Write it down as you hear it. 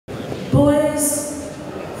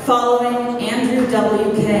following Andrew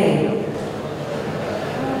W.K.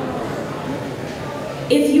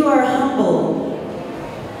 If you are humble,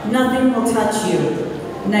 nothing will touch you,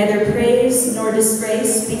 neither praise nor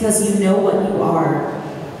disgrace, because you know what you are.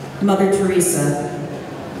 Mother Teresa.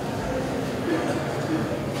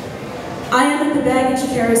 I am at the baggage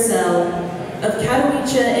carousel of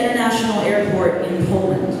Katowice International Airport in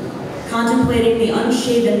Poland, contemplating the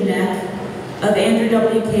unshaven neck of Andrew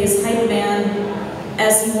W.K.'s hype man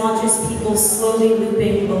as he watches people slowly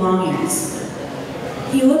looping belongings.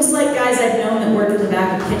 He looks like guys I've known that work at the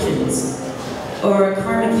back of kitchens, or a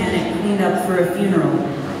car mechanic cleaned up for a funeral.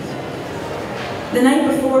 The night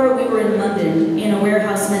before, we were in London, in a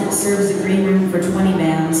warehouse meant to serve as a green room for 20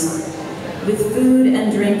 bands, with food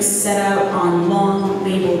and drinks set out on long,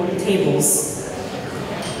 labeled tables.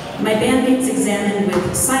 My bandmates examined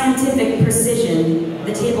with scientific precision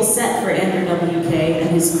the table set for Andrew W.K. and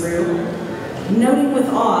his crew, noting with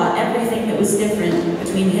awe everything that was different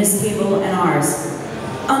between his table and ours.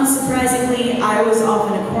 Unsurprisingly, I was off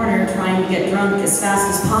in a corner trying to get drunk as fast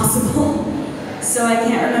as possible, so I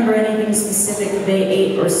can't remember anything specific they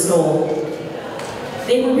ate or stole.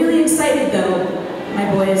 They were really excited though, my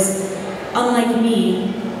boys. Unlike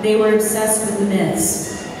me, they were obsessed with the myths.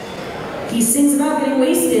 He sings about getting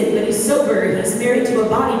wasted, but he's sober. He's married to a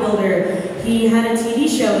bodybuilder. He had a TV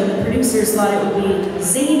show, and the producers thought it would be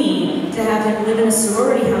zany to have him live in a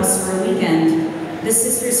sorority house for a weekend. The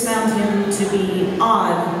sisters found him to be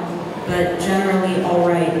odd, but generally all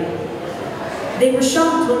right. They were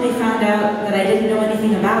shocked when they found out that I didn't know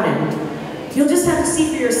anything about him. You'll just have to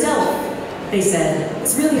see for yourself, they said.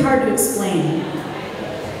 It's really hard to explain.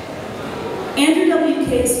 Andrew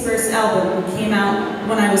W.K.'s first album came out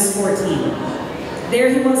when I was 14. There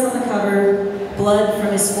he was on the cover, blood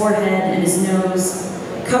from his forehead and his nose,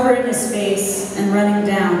 covering his face and running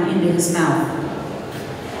down into his mouth.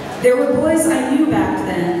 There were boys I knew back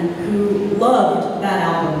then who loved that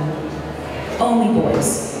album. Only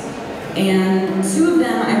boys. And two of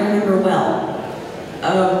them I remember well.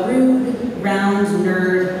 A rude, round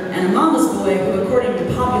nerd, and a mama's boy who, according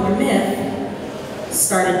to popular myth,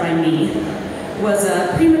 started by me, was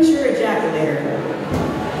a premature ejaculator.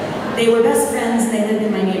 They were best friends, they lived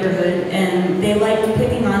in my neighborhood, and they liked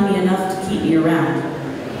picking on me enough to keep me around.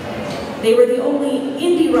 They were the only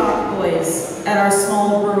indie rock boys at our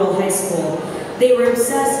small rural high school. They were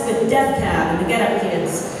obsessed with Death Cab and the Get Up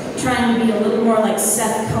Kids, trying to be a little more like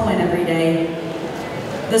Seth Cohen every day.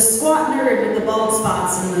 The squat nerd with the bald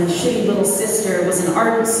spots and the shitty little sister was an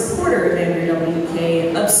ardent supporter of Andrew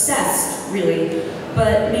W.K., obsessed, really,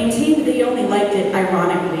 but maintained that he only liked it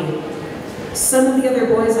ironically. Some of the other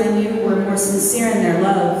boys I knew were more sincere in their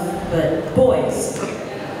love, but boys,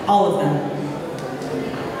 all of them.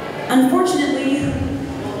 Unfortunately,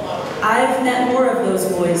 I've met more of those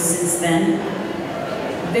boys since then.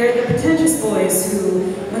 They're the pretentious boys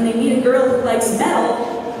who, when they meet a girl who likes metal,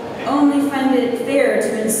 only find it fair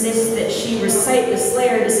to insist that she recite the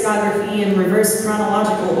Slayer discography in reverse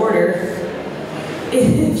chronological order.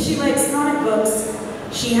 If she likes comic books,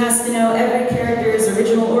 she has to know every character's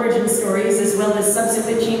original origin stories, as well as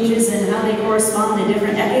subsequent changes in how they correspond to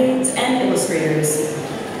different decades and illustrators.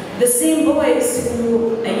 The same boys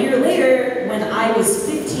who, a year later, when I was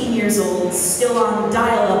 15 years old, still on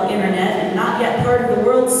dial-up internet and not yet part of the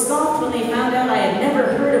world, scoffed when they found out I had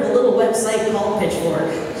never heard of a little website called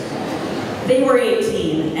Pitchfork. They were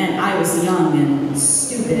 18, and I was young and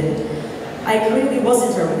stupid. I clearly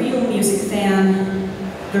wasn't a real music fan.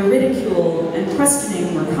 The ridicule and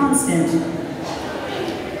questioning were constant.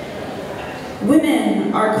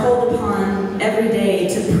 Women are called upon every day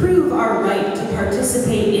to prove our right to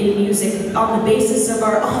participate in music on the basis of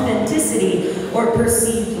our authenticity or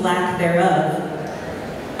perceived lack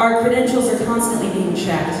thereof. Our credentials are constantly being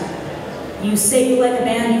checked. You say you like a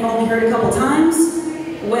band you've only heard a couple times?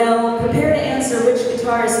 Well, prepare to answer which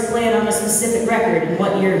guitarist played on a specific record and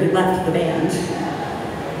what year he left the band.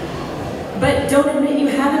 But don't admit you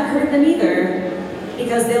haven't heard them either,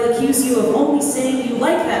 because they'll accuse you of only saying you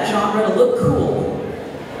like that genre to look cool.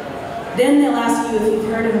 Then they'll ask you if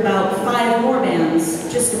you've heard of about 5 more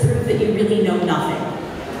bands, just to prove that you really know nothing.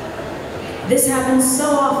 This happens so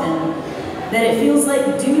often that it feels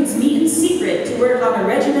like dudes meet in secret to work on a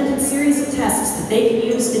regimented series of tests that they can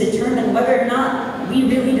use to determine whether or not we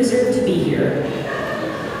really deserve to be here.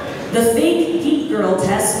 The fake geek girl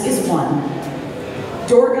test is one.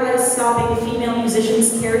 Door guys stopping female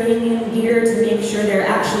musicians carrying in gear to make sure they're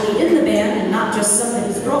actually in the band and not just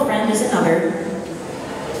somebody's girlfriend is another.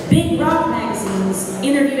 Big rock magazines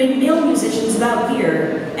interviewing male musicians about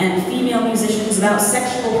gear and female musicians about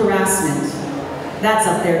sexual harassment. That's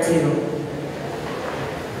up there too.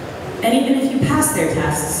 And even if you pass their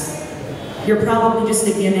tests, you're probably just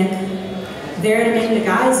a gimmick, there to make the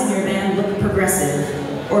guys in your band look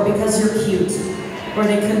progressive, or because you're cute, or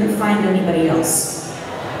they couldn't find anybody else.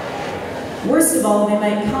 Worst of all, they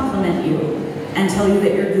might compliment you and tell you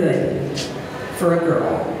that you're good for a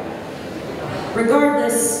girl.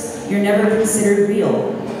 Regardless, you're never considered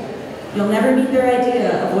real. You'll never meet their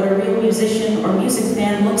idea of what a real musician or music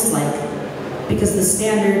fan looks like, because the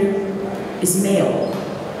standard is male.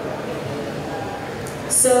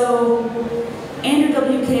 So, Andrew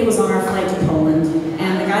WK was on our flight to Poland,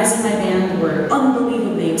 and the guys in my band were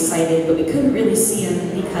unbelievably excited, but we couldn't really see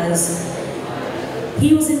him because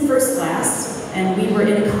he was in first class, and we were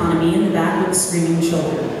in economy in the back with screaming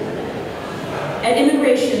children. At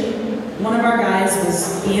immigration, one of our guys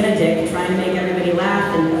was being a dick, trying to make everybody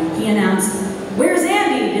laugh, and he announced, "Where's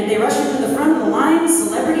Andy? Did they rush him to the front of the line?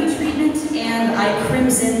 Celebrity treatment?" And I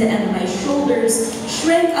crimsoned, and my shoulders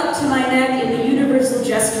shrank up to my neck in the universal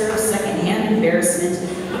gesture of secondhand embarrassment,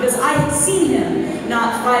 because I had seen him,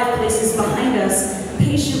 not 5 places behind us,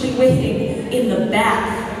 patiently waiting in the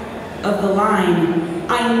back of the line.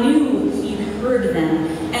 I knew he'd heard them,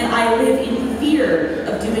 and I live in fear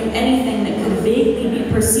of doing anything that could vaguely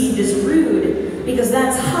be perceived as rude, because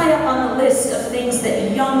that's high up on the list of things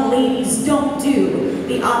that young ladies don't do,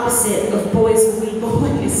 the opposite of boys will be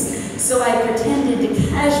boys. So I pretended to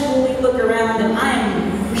casually look around, and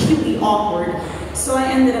I'm really awkward. So I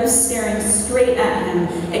ended up staring straight at him,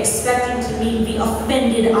 expecting to meet the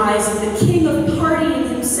offended eyes of the king of partying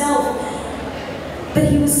himself. But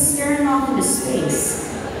he was staring off into space.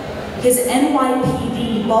 His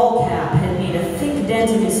NYPD ball cap had made a thick dent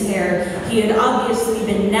in his hair. He had obviously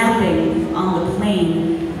been napping on the plane.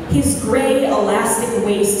 His gray elastic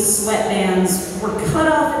waist sweatbands were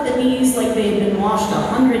cut off at the knees like they had been washed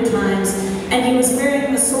 100 times, and he was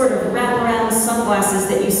wearing the sort of wraparound sunglasses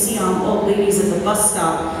that you see on old ladies at the bus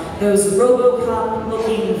stop, those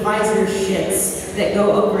RoboCop-looking visor shits that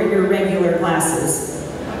go over your regular glasses.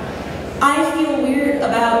 I feel weird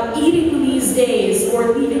about eating these days, or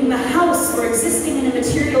leaving the house, or existing in a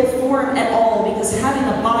material form at all, because having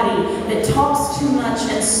a body that talks too much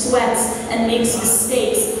and sweats and makes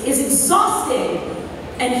mistakes is exhausting.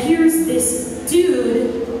 And here's this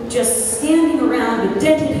dude just standing around with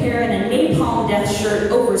dented hair and a napalm death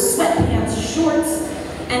shirt over sweatpants shorts,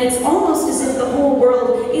 and it's almost as if the whole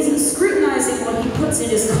world isn't scrutinizing what he puts in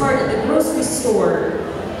his cart at the grocery store,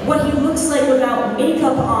 what he looks like without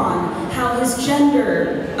makeup on, how his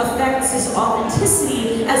gender affects his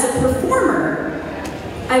authenticity as a performer.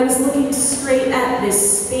 I was looking straight at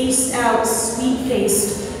this spaced-out,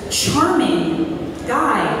 sweet-faced, charming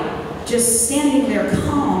guy, just standing there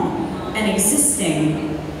calm and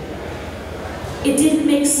existing. It didn't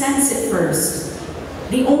make sense at first.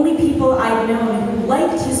 The only people I'd known who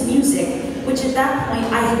liked his music, which at that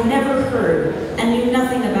point I had never heard and knew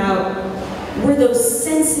nothing about, were those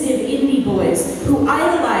sensitive indie boys who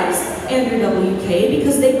idolized Andrew WK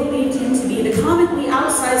because they believed him to be the comically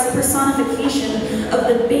outsized personification of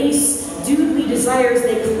the base, doodly desires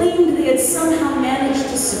they claimed they had somehow managed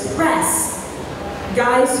to suppress.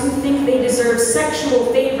 Guys who think they deserve sexual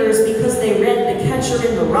favors because they read The Catcher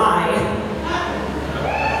in the Rye.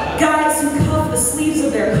 Guys who cuff the sleeves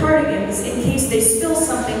of their cardigans in case they spill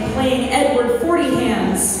something playing Edward Forty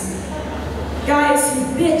Hands. Guys who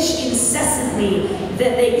bitch incessantly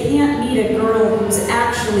that they can't meet a girl who's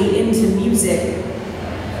actually into music.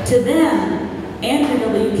 To them, Andrew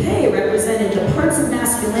WK represented the parts of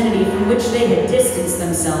masculinity from which they had distanced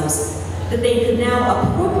themselves, that they could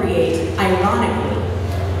now appropriate ironically.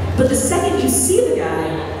 But the second you see the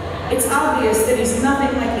guy, it's obvious that he's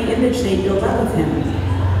nothing like the image they built up of him.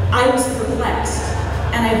 I was perplexed,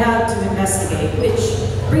 and I vowed to investigate, which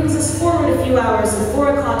brings us forward a few hours to 4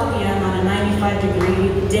 o'clock p.m. on a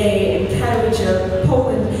 95-degree day in Katowice,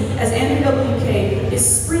 Poland, as Andrew WK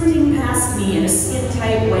is sprinting past me in a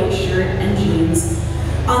skin-tight white shirt and jeans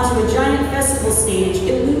onto a giant festival stage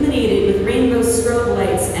illuminated with rainbow strobe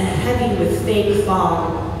lights and heavy with fake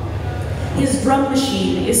fog. His drum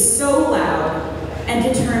machine is so loud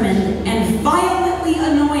and determined and violently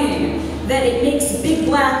annoying that it makes Big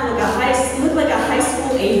Black look like a high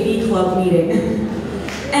school AV club meeting.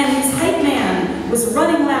 And his hype man was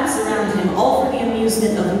running laps around him, all for the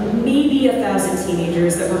amusement of maybe 1,000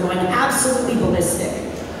 teenagers that were going absolutely ballistic.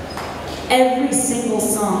 Every single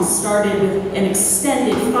song started with an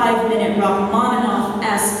extended 5-minute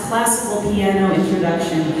Rachmaninoff-esque classical piano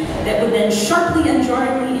introduction that would then sharply and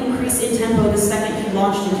jarringly increase in tempo the second he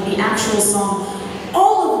launched into the actual song,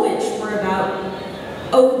 all of which were about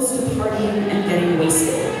odes to partying and getting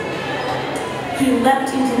wasted. He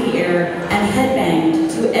leapt into the air and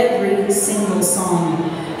headbanged to every single song,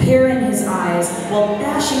 hair in his eyes, while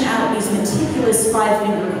bashing out these meticulous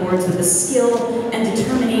five-finger chords with the skill and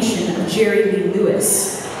determination of Jerry Lee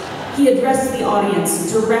Lewis. He addressed the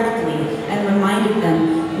audience directly and reminded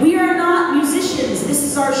them, "We are not musicians, this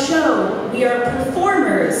is our show. We are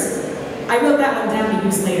performers." I wrote that one down to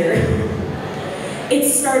use later. It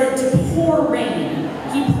started to pour rain.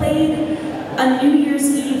 He played a New Year's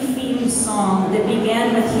Eve theme song that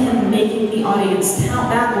began with him making the audience count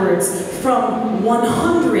backwards from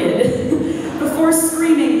 100 before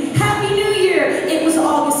screaming, "Happy New Year!" It was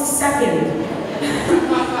August 2nd.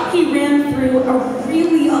 He ran through a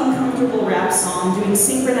really uncomfortable rap song doing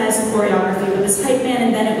synchronized choreography with his hype man,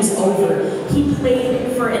 and then it was over. He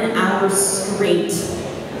played for an hour straight.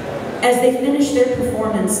 As they finished their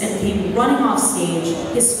performance and came running off stage,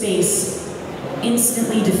 his face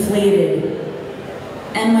instantly deflated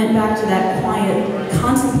and went back to that quiet,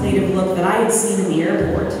 contemplative look that I had seen in the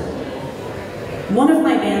airport. One of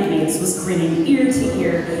my bandmates was grinning ear to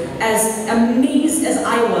ear, as amazed as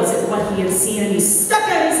I was at what he had seen, and he stuck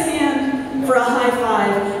out his hand for a high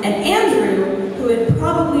five, and Andrew, who had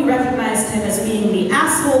probably recognized him as being the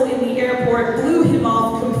asshole in the airport, blew him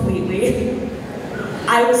off completely.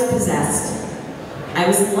 I was possessed. I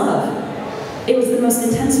was in love. It was the most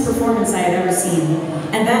intense performance I had ever seen,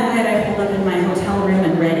 and that night I pulled up in my hotel room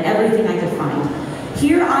and read everything I could find.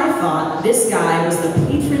 Here I thought this guy was the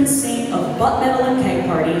patron saint of butt metal and keg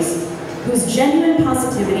parties, whose genuine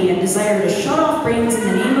positivity and desire to shut off brains in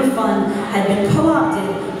the name of fun had been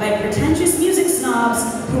co-opted by pretentious music snobs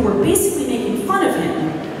who were basically making fun of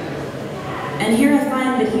him. And here I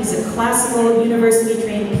find that he's a classical,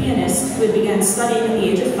 university-trained pianist who had begun studying at the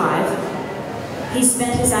age of 5. He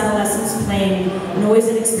spent his adolescence playing noise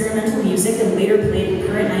and experimental music and later played at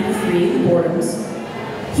Current 93 in Boredoms.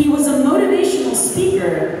 He was a motivational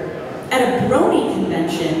speaker at a Brony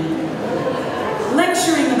convention,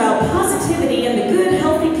 lecturing about positivity and the good,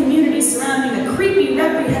 healthy community surrounding a creepy,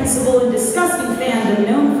 reprehensible, and disgusting fandom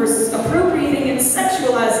known for appropriating and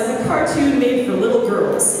sexualizing a cartoon made for little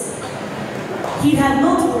girls. He'd had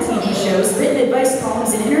multiple TV shows, written advice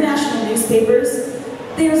columns in international newspapers.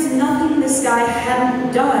 There's nothing this guy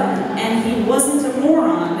hadn't done, and he wasn't a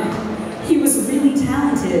moron. He was really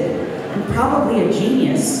talented, and probably a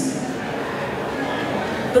genius.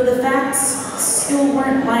 But the facts still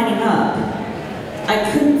weren't lining up.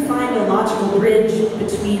 I couldn't find a logical bridge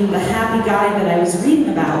between the happy guy that I was reading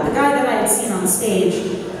about, the guy that I had seen on stage,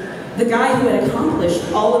 the guy who had accomplished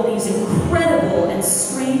all of these incredible and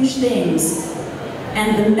strange things,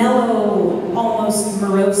 and the mellow, almost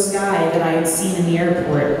morose guy that I had seen in the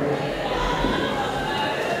airport.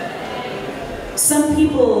 Some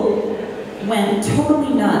people went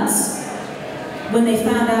totally nuts when they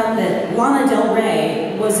found out that Lana Del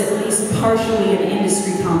Rey was at least partially an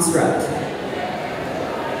industry construct.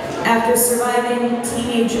 After surviving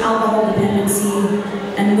teenage alcohol dependency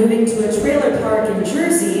and moving to a trailer park in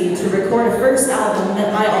Jersey to record a first album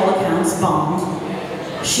that by all accounts bombed,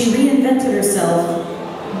 she reinvented herself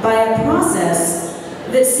by a process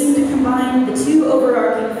that seemed to combine the two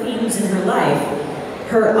overarching themes in her life,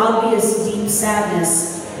 her obvious deep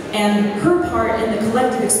sadness and her part in the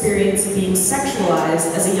collective experience of being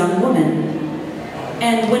sexualized as a young woman.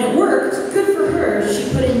 And when it worked, good for her,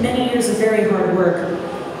 she put in many years of very hard work.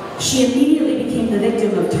 She immediately became the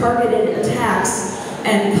victim of targeted attacks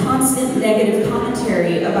and constant negative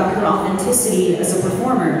commentary about her authenticity as a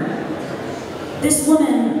performer. This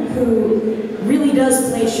woman, who really does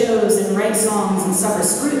play shows and write songs and suffer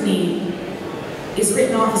scrutiny, is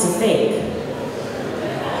written off as a fake.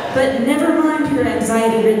 But never mind her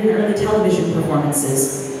anxiety-ridden early television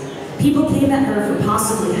performances. People came at her for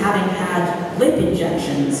possibly having had lip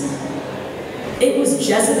injections. It was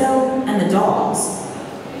Jezebel and the Dogs.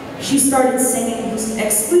 She started singing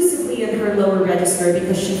exclusively in her lower register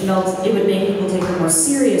because she felt it would make people take her more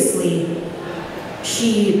seriously.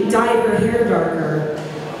 She dyed her hair darker,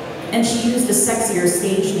 and she used a sexier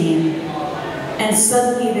stage name. And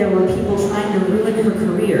suddenly there were people trying to ruin her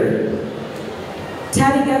career.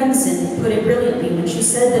 Tabby Gevinson put it brilliantly when she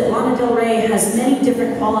said that Lana Del Rey has many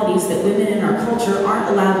different qualities that women in our culture aren't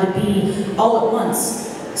allowed to be all at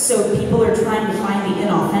once, so people are trying to find the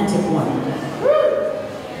inauthentic one.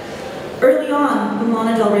 Early on, when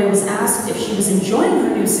Lana Del Rey was asked if she was enjoying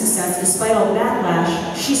her new success despite all the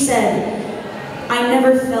backlash, she said, "I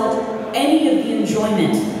never felt any of the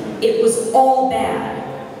enjoyment. It was all bad,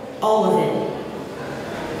 all of it."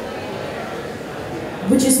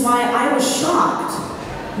 Which is why I was shocked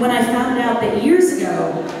when I found out that years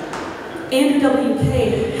ago, Andrew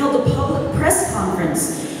WK held a public press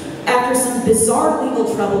conference After some bizarre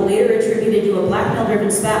legal trouble later attributed to a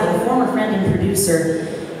blackmail-driven spat with a former friend and producer,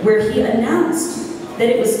 where he announced that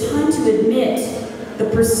it was time to admit the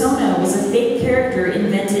persona was a fake character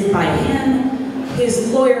invented by him,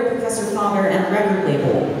 his lawyer, Professor Father, and a record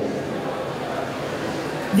label.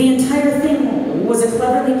 The entire thing was a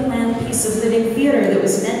cleverly planned piece of living theater that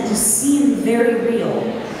was meant to seem very real,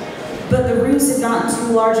 but the ruse had gotten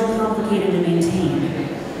too large and complicated to maintain.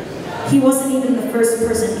 He wasn't even the first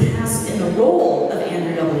person cast in the role of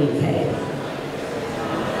Andrew W.K.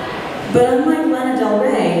 But unlike Lana Del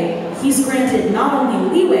Rey, he's granted not only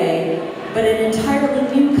leeway, but an entirely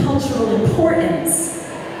new cultural importance.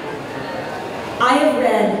 I have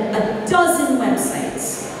read a dozen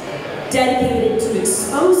websites dedicated to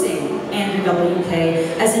exposing Andrew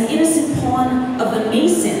W.K. as an innocent pawn of the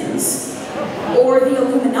Masons or the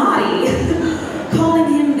Illuminati,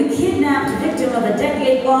 calling him the kidnapped victim of a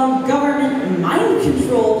decade-long government mind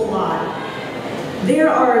control plot. There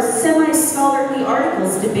are semi-scholarly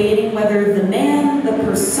articles debating whether the man, the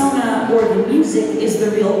persona, or the music is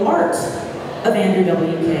the real art of Andrew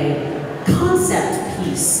W.K. Concept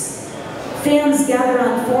piece. Fans gather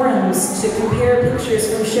on forums to compare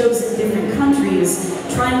pictures from shows in different countries,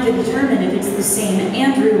 trying to determine if it's the same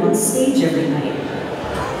Andrew on stage every night.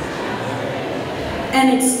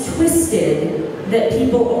 And it's twisted that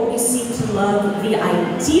people only seem to love the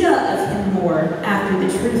idea of him more after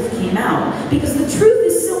the truth came out, because the truth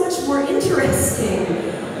is so much more interesting.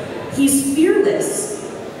 He's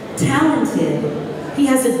fearless, talented, he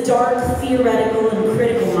has a dark, theoretical, and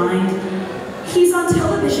critical mind. He's on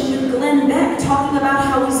television with Glenn Beck talking about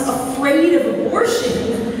how he's afraid of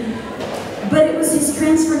abortion. But it was his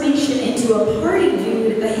transformation into a party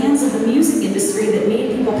dude at the hands of the music industry that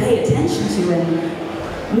made people pay attention to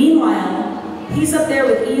him. Meanwhile, he's up there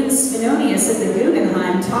with Ian Spinonius at the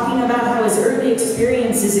Guggenheim talking about how his early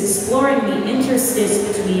experiences exploring the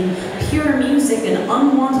interstice between pure music and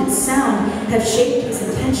unwanted sound have shaped his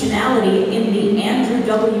intentionality in the Andrew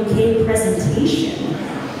W.K. presentation.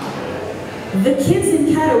 The kids in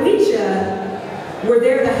Katowice were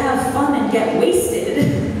there to have fun and get wasted.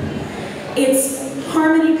 It's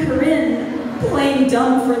Harmony Korine playing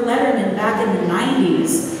dumb for Letterman back in the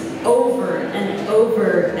 90s, over and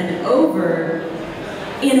over and over.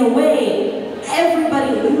 In a way,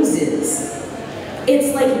 everybody loses.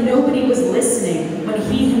 It's like nobody was listening when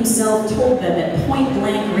he himself told them at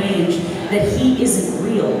point-blank range that he isn't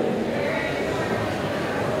real.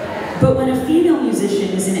 But when a female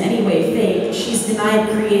musician is in any way fake, she's denied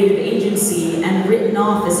creative agency and written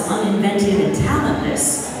off as uninventive and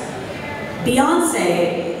talentless.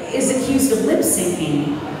 Beyonce is accused of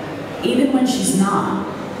lip-syncing, even when she's not.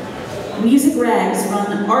 Music rags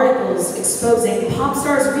run articles exposing pop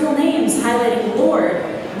stars' real names, highlighting Lorde,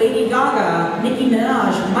 Lady Gaga, Nicki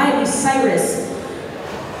Minaj, Miley Cyrus.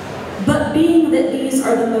 But being that these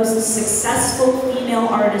are the most successful female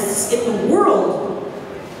artists in the world,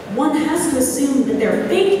 one has to assume that their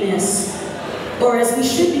fakeness, or as we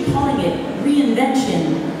should be calling it,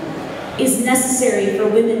 reinvention, is necessary for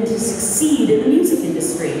women to succeed in the music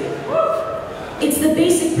industry. It's the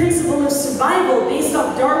basic principle of survival based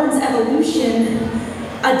off Darwin's evolution: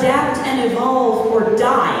 adapt and evolve or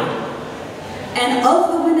die. And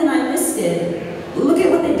of the women I listed, look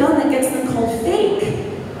at what they've done that gets them called fake.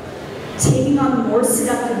 Taking on more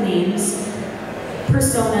seductive names,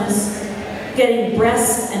 personas, getting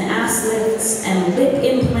breast and ass lifts and lip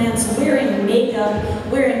implants, wearing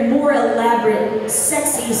makeup, wearing more elaborate,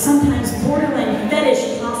 sexy, sometimes borderline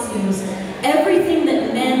fetish costumes, everything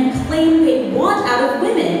that men claim they want out of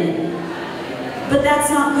women. But that's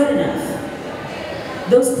not good enough.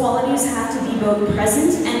 Those qualities have to be both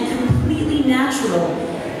present and completely natural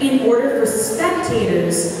in order for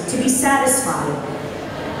spectators to be satisfied.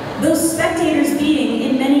 Those spectators being,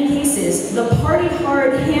 in many cases, the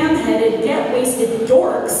party-hard, ham-headed, get-wasted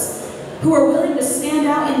dorks who are willing to stand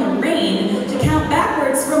out in the rain to count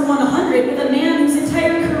backwards from 100 with a man whose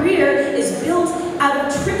entire career is built out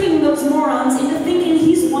of tricking those morons into thinking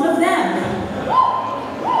he's one of them.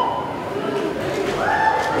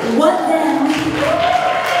 What then?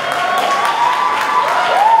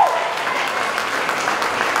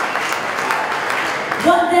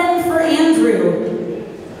 What then for Andrew?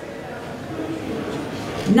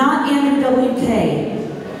 Not Andrew W.K.,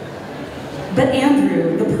 but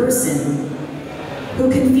Andrew, the person, who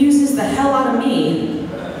confuses the hell out of me,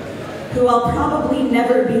 who I'll probably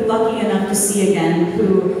never be lucky enough to see again,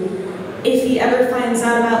 who, if he ever finds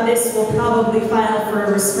out about this, will probably file for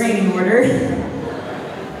a restraining order,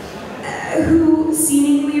 who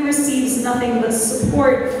seemingly receives nothing but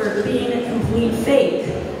support for being a complete fake.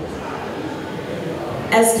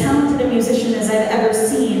 as talented a musician as I've ever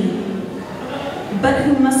seen, but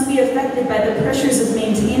who must be affected by the pressures of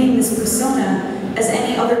maintaining this persona as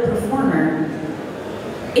any other performer.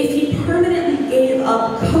 If he permanently gave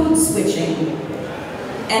up code switching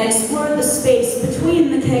and explored the space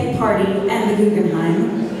between the keg party and the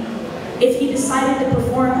Guggenheim, if he decided to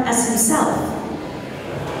perform as himself.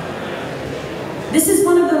 This is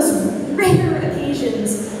one of those rare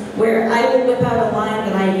occasions where I will whip out a line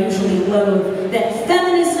that I usually loathe, that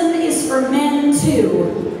feminism is for men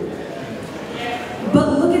too.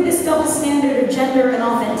 But look at this double standard of gender and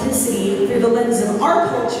authenticity through the lens of our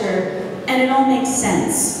culture, and it all makes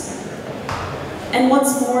sense. And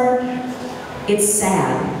what's more, it's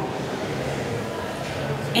sad.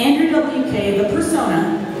 Andrew WK, the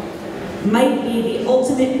persona, might be the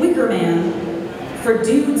ultimate wicker man for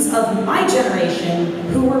dudes of my generation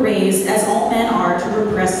who were raised, as all men are, to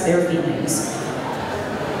repress their feelings.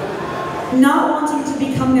 Not wanting to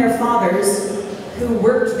become their fathers, who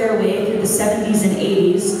worked their way through the 70s and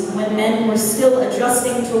 80s when men were still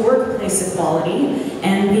adjusting to workplace equality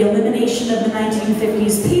and the elimination of the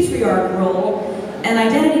 1950s patriarch role, an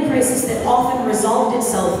identity crisis that often resolved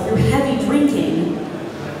itself through heavy drinking.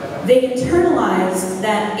 They internalized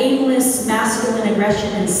that aimless masculine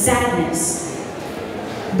aggression and sadness.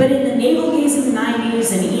 But in the navel-gazing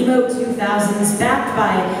 90s and emo 2000s, backed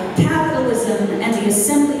by capitalism and the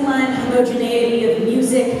assembly line homogeneity of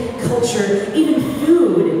music, culture, even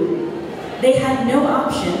food, they had no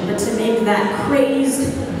option but to make that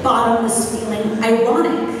crazed, bottomless feeling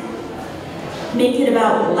ironic. Make it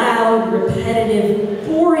about loud, repetitive,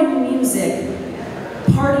 boring music,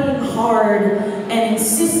 partying hard, and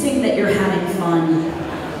insisting that you're having fun.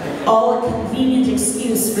 All a convenient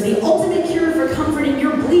excuse for the ultimate cure for comforting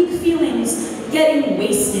your bleak feelings, getting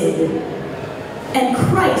wasted. And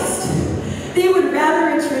Christ, they would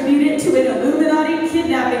rather attribute it to an Illuminati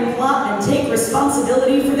kidnapping plot than take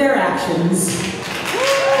responsibility for their actions.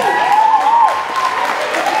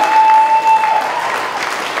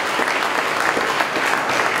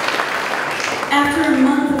 After a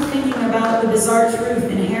month of thinking about the bizarre truth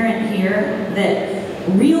inherent here, that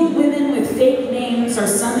real women with fake names are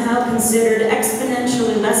somehow considered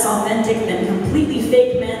exponentially less authentic than completely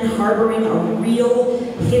fake men harboring a real,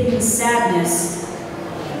 hidden sadness,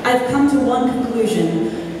 I've come to one conclusion,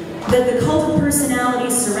 that the cult of personality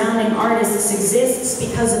surrounding artists exists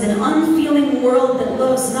because of an unfeeling world that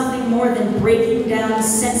loves nothing more than breaking down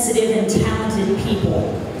sensitive and talented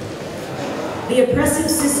people. The oppressive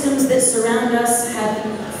systems that surround us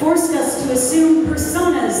have forced us to assume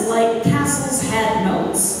personas like castles had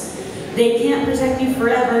moats. They can't protect you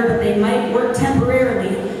forever, but they might work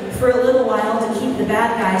temporarily for a little while to keep the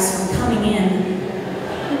bad guys from coming in.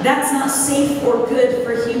 That's not safe or good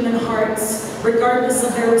for human hearts, regardless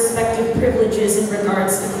of their respective privileges in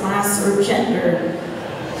regards to class or gender.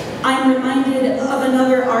 I'm reminded of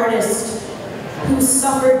another artist who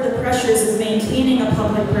suffered the pressures of maintaining a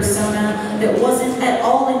public persona that wasn't at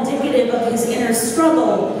all indicative of his inner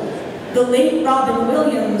struggle. The late Robin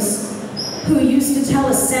Williams, who used to tell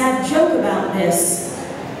a sad joke about this,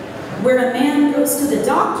 where a man goes to the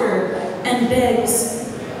doctor and begs,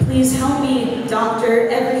 "Please help me, doctor,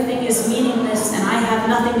 everything is meaningless and I have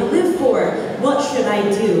nothing to live for. What should I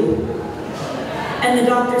do?" And the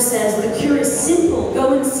doctor says, "The cure is simple.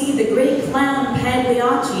 Go and see the great clown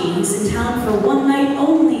Pagliacci. He's in town for one night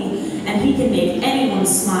only, and he can make anyone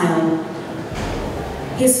smile."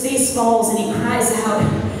 His face falls and he cries out,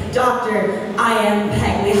 "Doctor, I am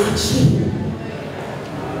Pagliacci."